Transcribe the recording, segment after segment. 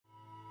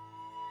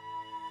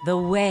The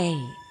Way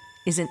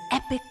is an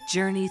epic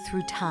journey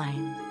through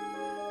time.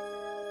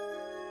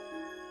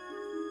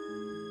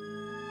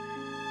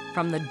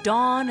 From the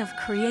dawn of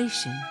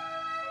creation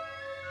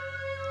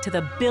to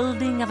the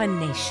building of a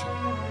nation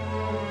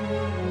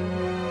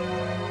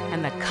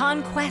and the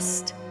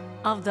conquest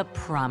of the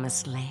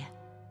promised land,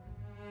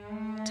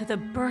 to the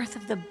birth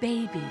of the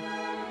baby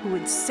who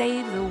would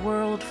save the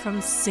world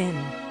from sin.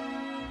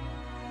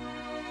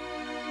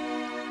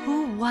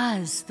 Who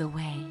was the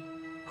Way?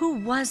 Who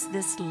was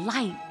this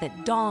light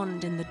that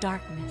dawned in the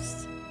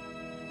darkness?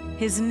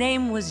 His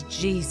name was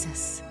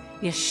Jesus,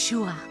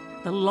 Yeshua,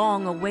 the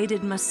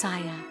long-awaited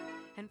Messiah.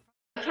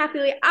 Kathie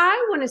Lee,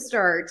 I want to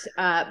start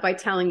by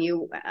telling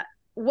you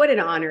what an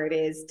honor it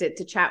is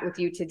to chat with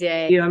you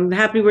today. I'm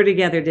happy we're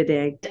together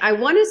today. I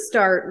want to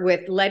start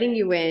with letting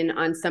you in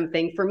on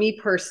something for me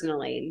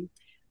personally.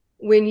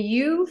 When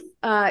you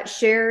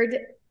shared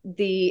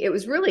it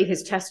was really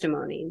his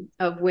testimony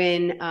of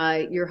when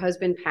your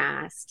husband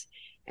passed.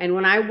 And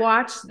when I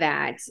watched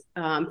that,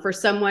 for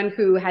someone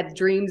who had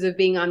dreams of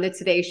being on the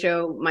Today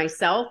Show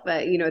myself,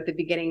 at the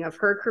beginning of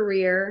her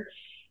career,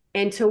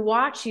 and to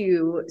watch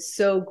you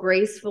so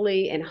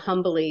gracefully and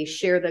humbly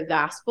share the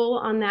gospel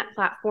on that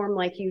platform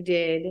like you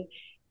did,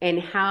 and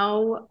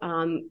how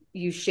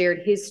you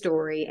shared his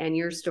story and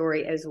your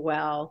story as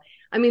well.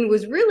 I mean, it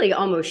was really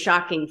almost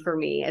shocking for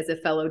me as a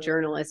fellow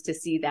journalist to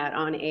see that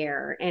on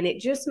air. And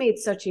it just made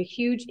such a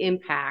huge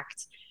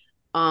impact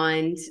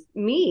on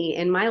me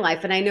in my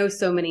life. And I know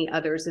so many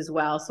others as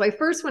well. So I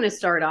first want to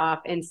start off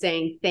and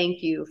saying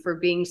thank you for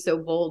being so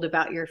bold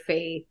about your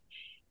faith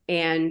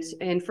and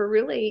for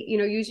really,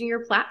 using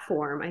your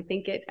platform. I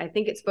think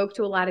it spoke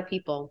to a lot of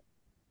people.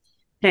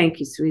 Thank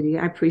you, sweetie.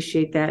 I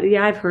appreciate that.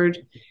 Yeah, I've heard,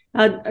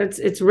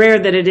 it's rare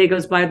that a day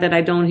goes by that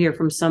I don't hear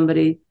from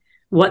somebody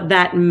what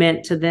that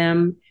meant to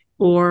them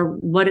or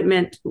what it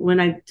meant when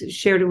I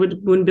shared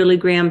it when Billy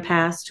Graham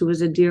passed, who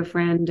was a dear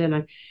friend. And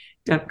I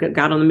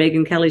got on the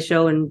Megyn Kelly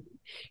show, and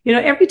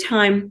every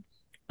time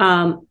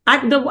I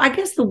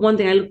guess the one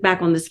thing I look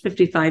back on this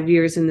 55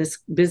 years in this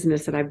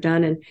business that I've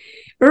done, and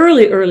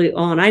early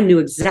on I knew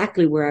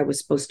exactly where I was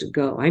supposed to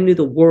go. I knew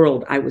the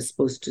world I was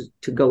supposed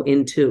to go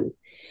into,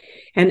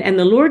 and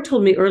the Lord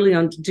told me early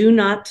on to do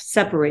not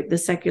separate the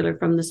secular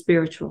from the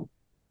spiritual.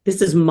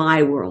 This is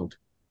my world.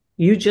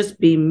 You just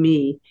be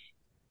me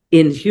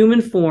in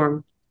human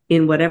form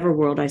in whatever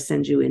world I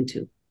send you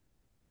into.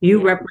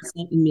 You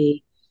represent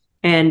me.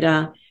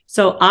 And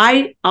so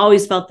I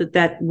always felt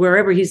that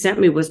wherever he sent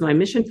me was my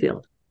mission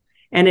field.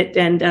 And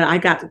I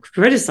got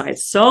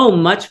criticized so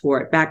much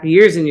for it back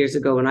years and years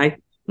ago. And I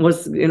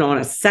was,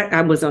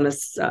 I was on a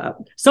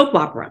soap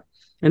opera.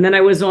 And then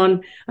I was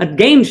on a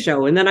game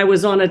show. And then I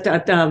was on Hee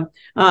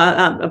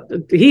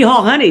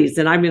Haw Honeys.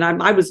 And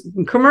I was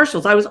in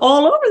commercials. I was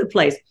all over the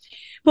place.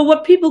 But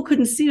what people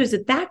couldn't see is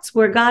that that's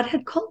where God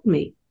had called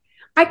me.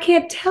 I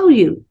can't tell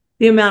you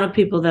the amount of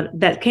people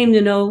that came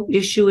to know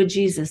Yeshua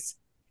Jesus,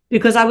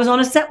 because I was on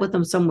a set with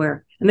them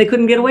somewhere and they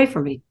couldn't get away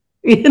from me.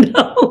 It's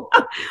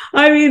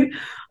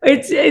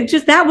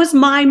just, that was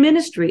my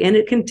ministry, and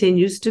it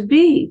continues to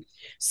be.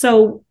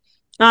 So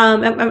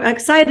I'm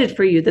excited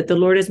for you that the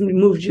Lord has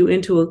moved you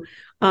into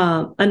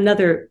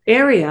another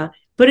area,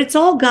 but it's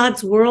all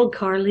God's world,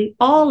 Carley,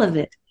 all of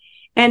it.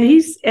 And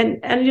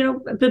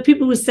the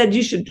people who said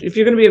you should, if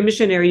you're going to be a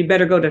missionary, you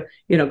better go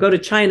to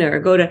China or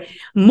go to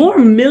more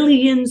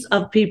millions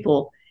of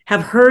people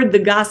have heard the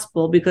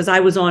gospel because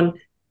I was on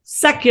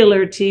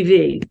secular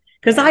TV,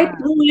 because I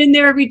threw it in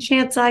there every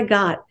chance I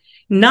got,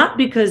 not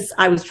because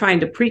I was trying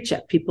to preach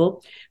at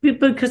people,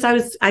 but because I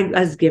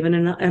was given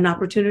an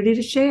opportunity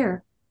to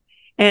share.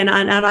 And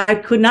I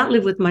could not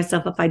live with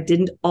myself if I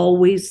didn't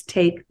always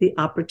take the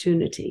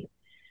opportunity,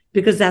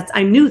 because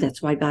I knew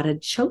that's why God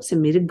had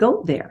chosen me to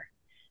go there.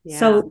 Yeah.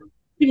 So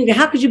people go,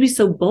 how could you be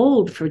so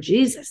bold for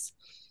Jesus?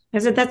 I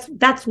said,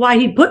 that's why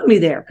he put me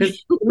there, because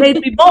he made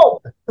me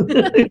bold.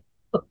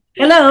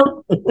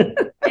 Hello.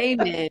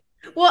 Amen.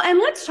 Well, and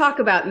let's talk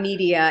about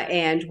media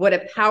and what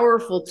a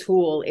powerful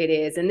tool it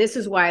is. And this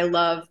is why I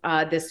love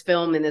this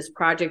film and this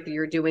project that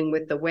you're doing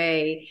with The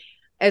Way.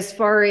 As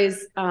far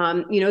as,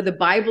 the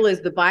Bible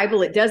is the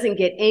Bible. It doesn't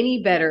get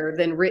any better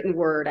than written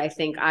word, I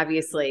think,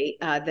 obviously,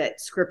 that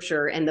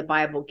Scripture and the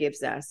Bible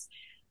gives us.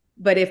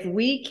 But if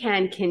we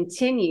can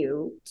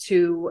continue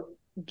to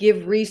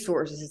give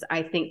resources,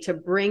 I think, to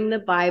bring the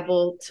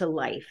Bible to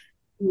life,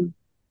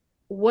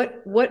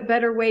 what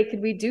better way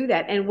could we do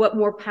that? And what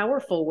more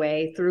powerful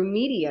way through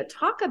media?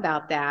 Talk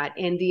about that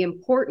and the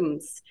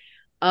importance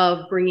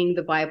of bringing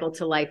the Bible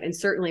to life, and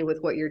certainly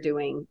with what you're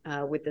doing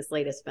with this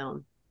latest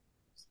film.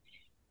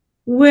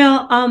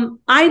 Well,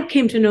 I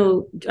came to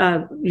know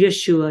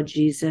Yeshua,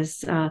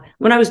 Jesus,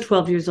 when I was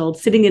 12 years old,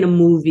 sitting in a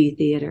movie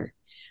theater.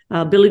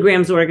 Billy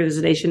Graham's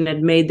organization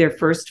had made their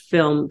first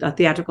film, a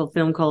theatrical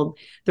film called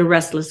The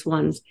Restless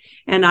Ones.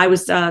 And I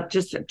was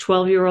just a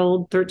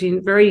 12-year-old,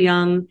 13, very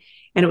young.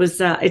 And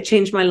it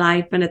changed my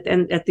life. And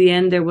at the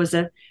end, there was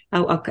an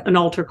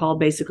altar call,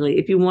 basically.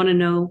 If you want to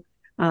know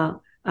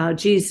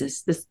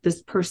Jesus,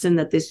 this person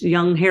that this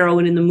young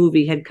heroine in the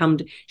movie had come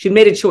to. She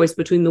made a choice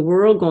between the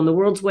world, going the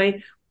world's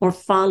way, or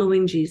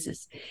following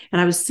Jesus.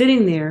 And I was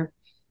sitting there,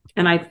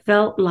 and I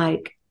felt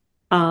like,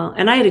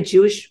 and I had a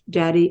Jewish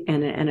daddy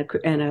and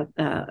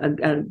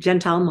a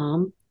Gentile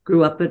mom.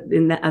 Grew up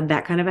in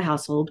that kind of a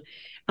household,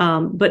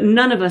 but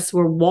none of us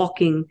were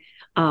walking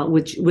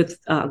with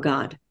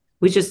God.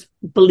 We just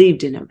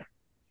believed in Him.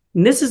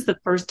 And this is the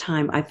first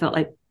time I felt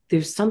like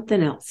there's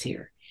something else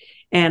here.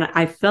 And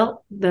I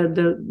felt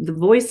the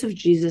voice of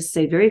Jesus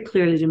say very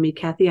clearly to me,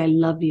 Kathie, I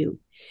love you.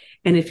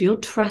 And if you'll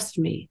trust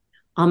me,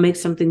 I'll make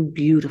something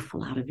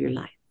beautiful out of your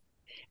life.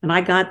 And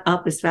I got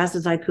up as fast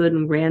as I could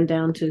and ran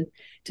down to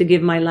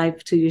give my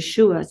life to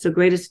Yeshua. It's the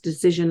greatest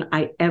decision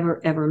I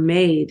ever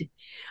made.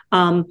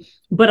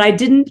 But I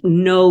didn't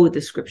know the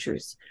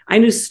scriptures. I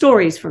knew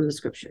stories from the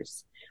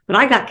scriptures. But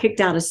I got kicked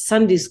out of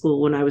Sunday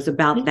school when I was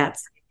about that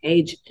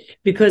age,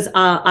 because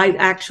I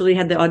actually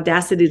had the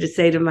audacity to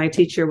say to my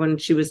teacher when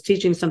she was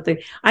teaching something,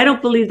 I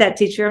don't believe that,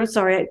 teacher. I'm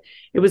sorry.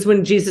 It was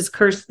when Jesus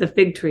cursed the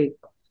fig tree.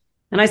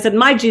 And I said,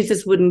 my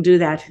Jesus wouldn't do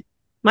that.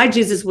 My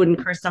Jesus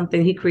wouldn't curse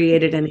something He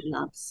created and He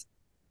loves.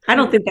 I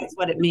don't think that's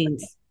what it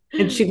means.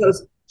 And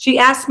she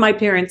asked my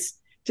parents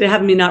to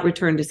have me not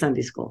return to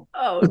Sunday school.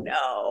 Oh,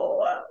 no.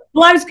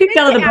 Well, I was kicked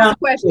out of the Brown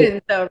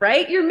questions, though,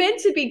 right? You're meant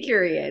to be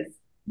curious.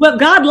 Well,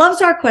 God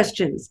loves our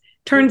questions.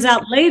 Turns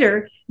out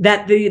later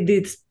that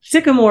the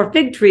sycamore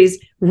fig trees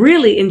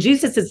really in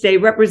Jesus's day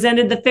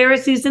represented the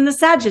Pharisees and the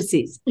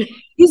Sadducees.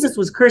 Jesus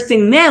was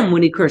cursing them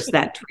when He cursed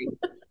that tree,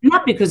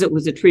 not because it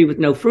was a tree with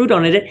no fruit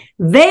on it.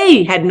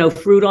 They had no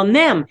fruit on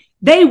them.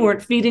 They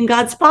weren't feeding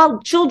God's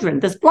children,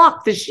 the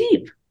flock, the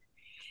sheep.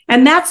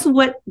 And that's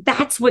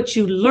what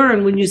you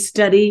learn when you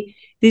study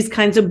these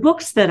kinds of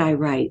books that I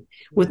write.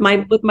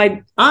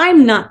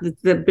 I'm not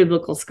the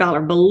biblical scholar,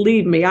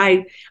 believe me.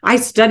 I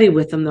study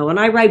with them though, and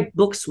I write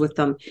books with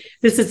them.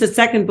 This is the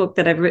second book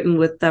that I've written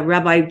with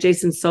Rabbi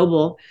Jason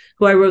Sobel,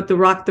 who I wrote The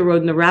Rock, the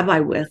Road, and the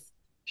Rabbi with.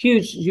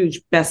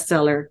 Huge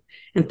bestseller.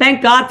 And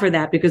thank God for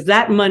that, because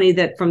that money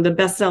that from the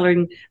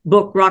best-selling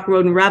book, Rock,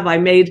 Road, and Rabbi,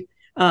 made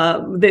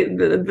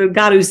the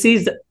God who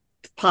sees it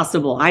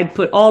possible. I'd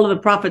put all of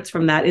the profits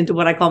from that into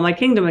what I call my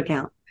kingdom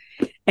account.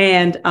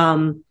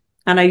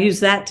 And I use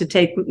that to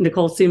take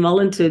Nicole C.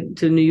 Mullen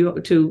to New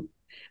York, to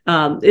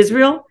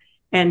Israel,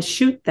 and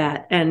shoot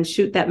that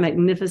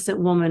magnificent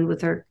woman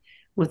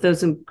with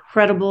those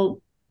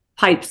incredible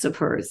pipes of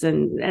hers.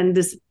 And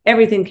this,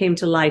 everything came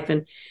to life.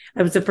 And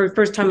it was the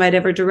first time I'd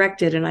ever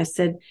directed. And I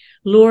said,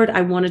 Lord,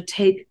 I want to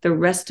take the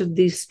rest of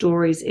these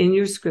stories in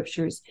your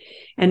scriptures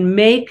and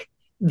make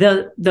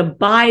the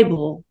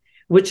Bible,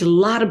 which a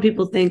lot of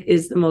people think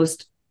is the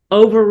most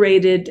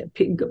overrated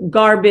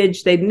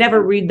garbage. They'd never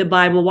read the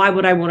Bible. Why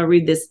would I want to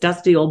read this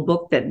dusty old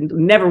book that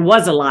never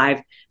was alive?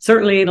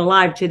 Certainly ain't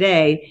alive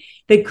today.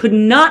 They could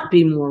not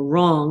be more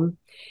wrong.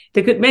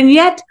 And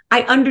yet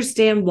I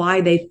understand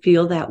why they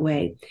feel that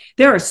way.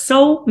 There are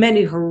so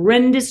many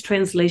horrendous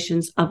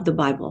translations of the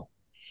Bible,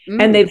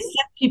 and they've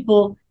sent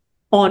people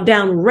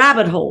down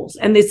rabbit holes,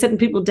 and they've sent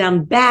people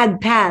down bad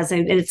paths,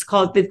 and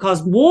they've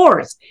caused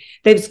wars.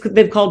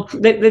 They've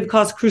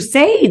caused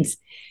crusades.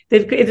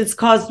 It's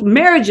caused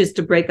marriages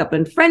to break up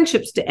and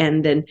friendships to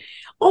end, and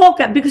all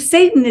that, because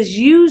Satan has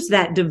used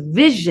that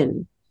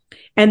division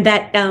and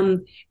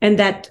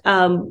that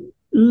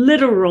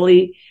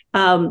literally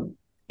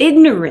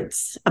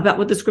ignorance about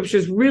what the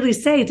scriptures really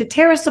say to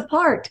tear us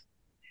apart.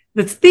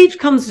 The thief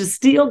comes to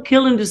steal,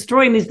 kill, and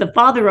destroy, and he's the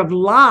father of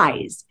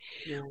lies.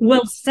 Yeah.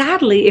 Well,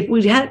 sadly, if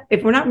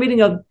we're not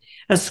reading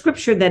a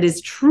scripture that is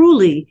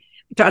truly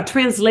a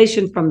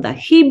translation from the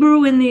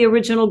Hebrew in the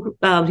original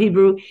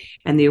Hebrew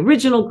and the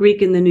original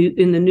Greek in the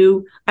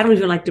new. I don't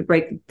even like to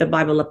break the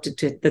Bible up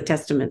to the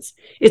Testaments.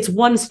 It's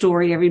one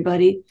story,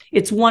 everybody.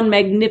 It's one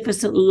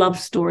magnificent love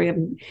story of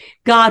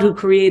God who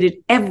created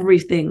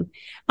everything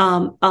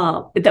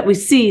that we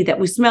see, that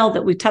we smell,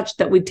 that we touch,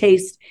 that we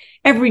taste.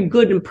 Every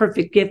good and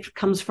perfect gift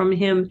comes from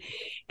Him.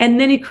 And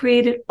then He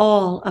created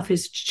all of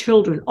His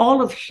children,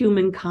 all of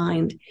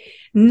humankind,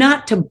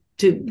 not to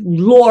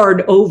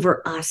lord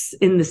over us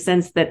in the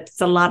sense that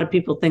a lot of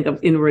people think of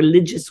in a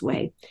religious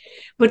way,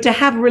 but to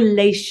have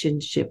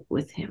relationship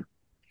with Him.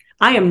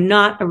 I am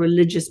not a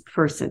religious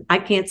person. I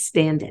can't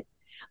stand it.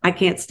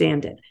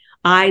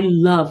 I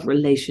love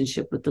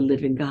relationship with the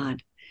living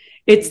God.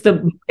 It's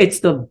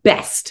the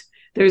best.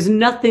 There's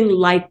nothing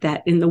like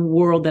that in the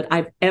world that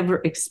I've ever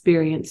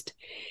experienced.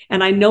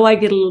 And I know I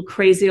get a little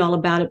crazy all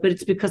about it, but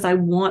it's because I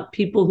want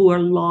people who are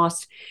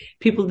lost,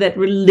 people that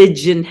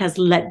religion has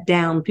let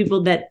down,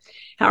 people that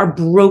are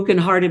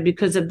brokenhearted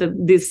because of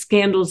the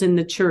scandals in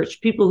the church,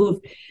 people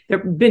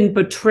who've been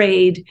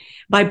betrayed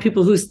by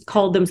people who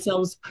called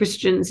themselves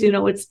Christians. You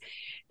know,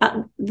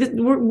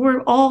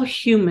 we're all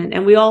human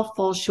and we all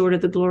fall short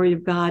of the glory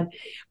of God.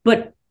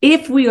 But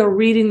if we are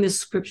reading the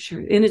scripture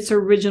in its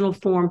original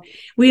form,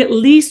 we at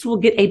least will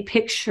get a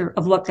picture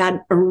of what God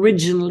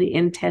originally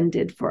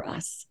intended for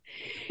us.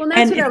 Well,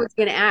 that's what I was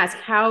going to ask,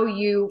 how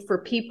you, for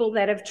people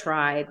that have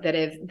tried,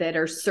 that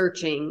are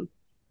searching,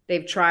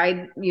 they've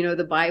tried,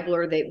 the Bible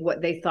or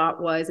what they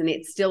thought was, and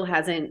it still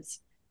hasn't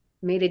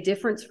made a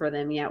difference for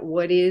them yet.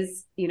 What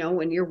is,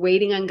 when you're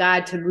waiting on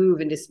God to move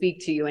and to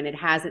speak to you and it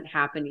hasn't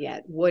happened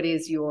yet,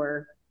 what's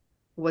your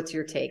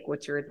take?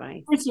 What's your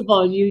advice? First of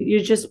all, you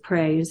just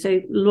pray and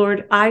say,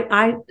 Lord,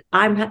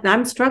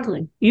 I'm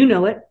struggling. You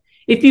know it.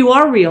 If you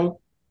are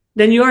real,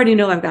 then you already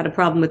know I've got a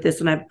problem with this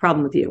and I have a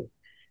problem with you.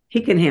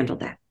 He can handle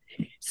that.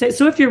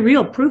 So if you're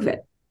real, prove it.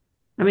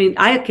 I mean,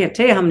 I can't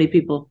tell you how many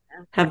people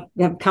have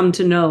come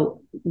to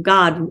know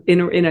God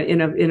in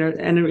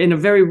a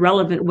very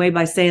relevant way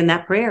by saying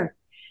that prayer.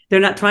 They're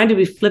not trying to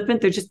be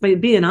flippant. They're just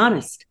being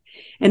honest.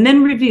 And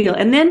then reveal.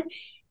 And then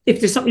if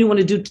there's something you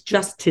want to do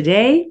just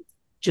today,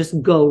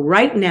 just go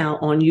right now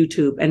on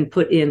YouTube and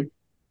put in,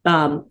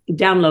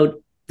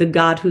 download The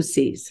God Who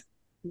Sees.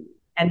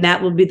 And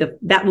that will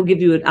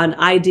give you an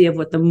idea of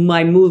what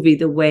my movie,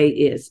 The Way,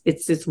 is.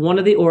 It's one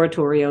of the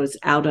oratorios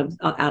out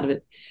of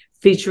it,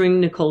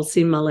 featuring Nicole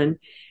C. Mullen.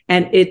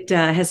 And it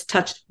has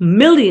touched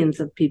millions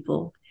of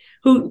people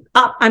who,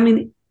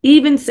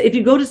 even if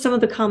you go to some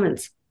of the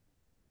comments,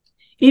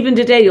 even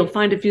today, you'll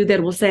find a few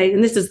that will say,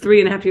 and this is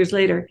 3.5 years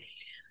later,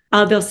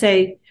 they'll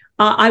say,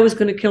 I was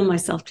going to kill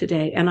myself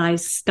today, and I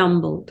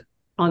stumbled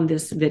on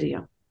this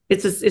video.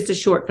 It's a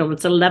short film.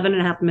 It's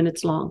 11.5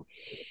 minutes long.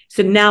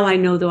 So now I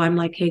know, though, I'm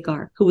like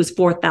Hagar, who was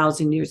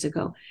 4,000 years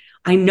ago.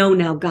 I know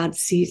now God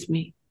sees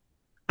me.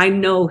 I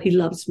know he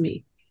loves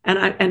me.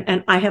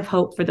 And I have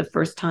hope for the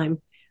first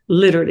time,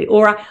 literally.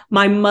 Or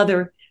my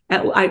mother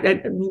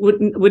I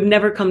would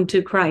never come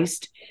to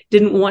Christ,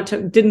 didn't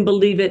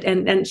believe it.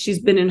 And she's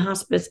been in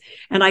hospice,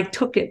 and I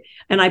took it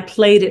and I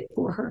played it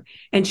for her.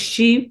 And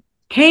she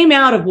came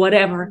out of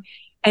whatever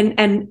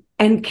and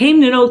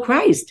came to know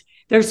Christ.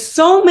 There's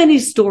so many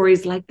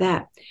stories like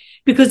that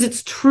because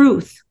it's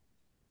truth.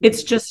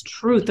 It's just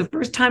truth. The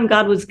first time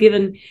God was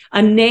given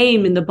a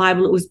name in the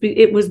Bible,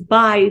 it was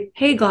by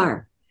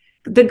Hagar,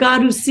 the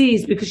God who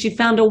sees, because she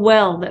found a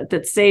well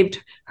that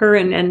saved her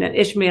and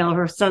Ishmael,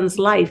 her son's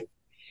life.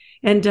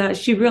 And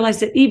she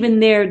realized that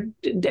even there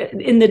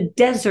in the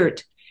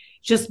desert,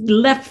 just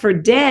left for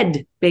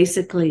dead,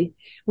 basically,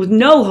 with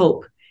no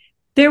hope,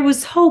 there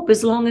was hope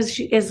as long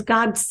as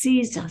God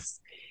sees us.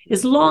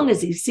 As long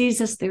as he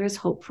sees us, there is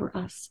hope for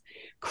us.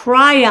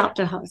 Cry out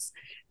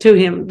to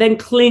him, then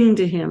cling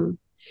to him.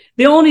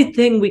 The only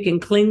thing we can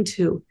cling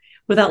to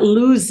without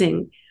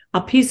losing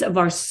a piece of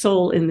our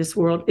soul in this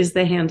world is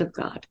the hand of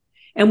God.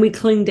 And we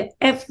cling to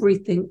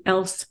everything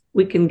else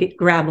we can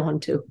grab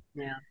onto.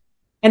 Yeah.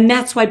 And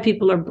that's why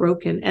people are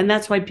broken. And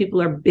that's why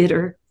people are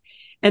bitter.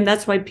 And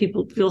that's why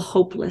people feel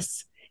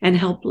hopeless and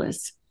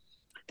helpless.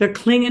 They're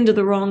clinging to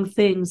the wrong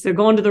things. They're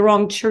going to the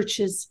wrong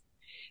churches.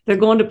 They're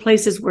going to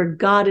places where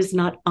God is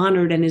not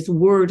honored and his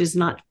word is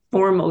not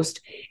foremost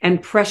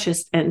and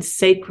precious and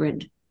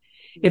sacred.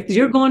 If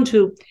you're going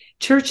to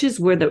churches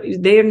where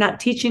they are not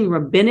teaching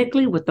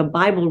rabbinically what the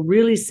Bible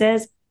really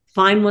says,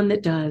 find one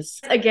that does.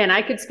 Again,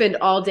 I could spend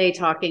all day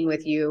talking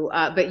with you,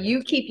 but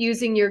you keep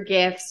using your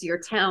gifts, your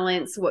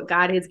talents, what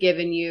God has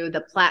given you,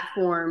 the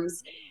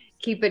platforms.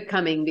 Keep it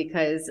coming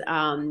because,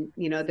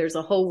 there's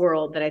a whole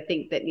world that I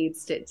think that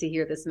needs to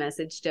hear this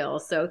message still.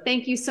 So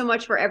thank you so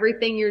much for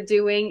everything you're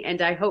doing.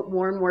 And I hope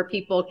more and more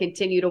people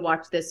continue to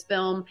watch this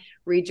film,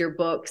 read your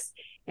books.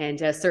 And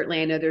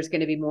certainly I know there's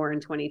going to be more in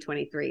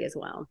 2023 as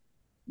well.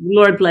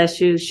 Lord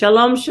bless you.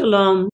 Shalom, shalom.